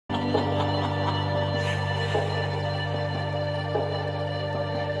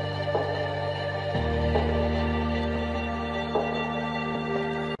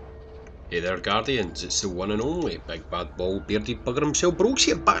Hey there, Guardians, it's the one and only big bad bald bearded bugger himself, Brogues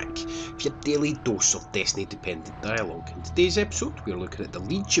here, back with your daily dose of Destiny dependent dialogue. In today's episode we're looking at the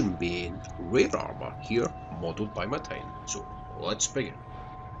Legion Bane rare armour, here modelled by my time, so let's begin.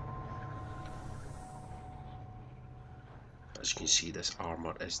 As you can see, this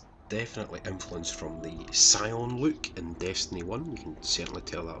armour is definitely influenced from the Scion look in Destiny 1, you can certainly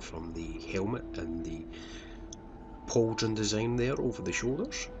tell that from the helmet and the pauldron design there over the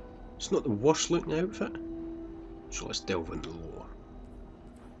shoulders. It's not the worst looking outfit, so let's delve into the lore.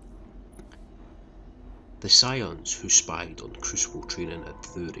 The Scions who spied on Crucible training at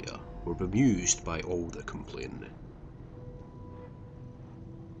Thuria were bemused by all the complaining.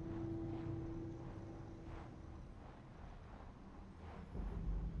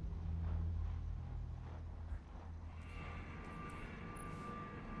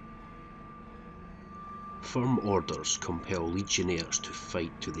 Firm orders compel legionnaires to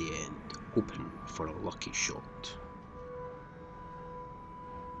fight to the end, hoping for a lucky shot.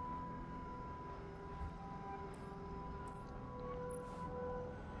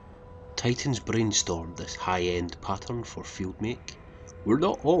 Titans brainstormed this high-end pattern for field make. We're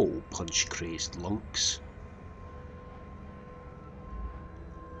not all punch-crazed lunks.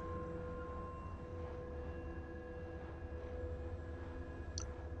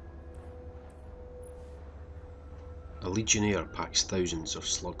 A legionnaire packs thousands of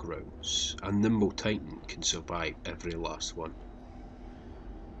slug rounds. A nimble titan can survive every last one.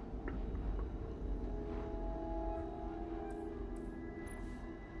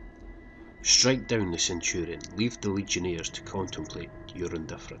 Strike down the centurion, leave the legionnaires to contemplate your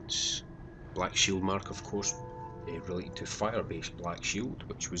indifference. Black shield mark, of course, related to fire-based black shield,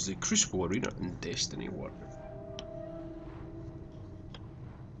 which was the Crucible arena in Destiny 1.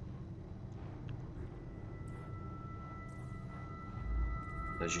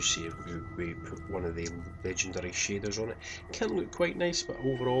 As you see, we put one of the legendary shaders on it. Can look quite nice, but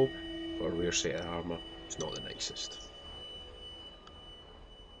overall, for a rare set of armour, it's not the nicest.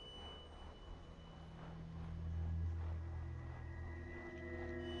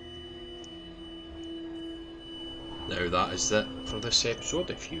 Now that is it for this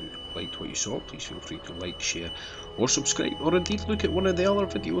episode. If you liked what you saw, please feel free to like, share or subscribe, or indeed look at one of the other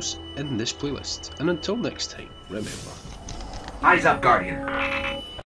videos in this playlist. And until next time, remember, eyes up, Guardian.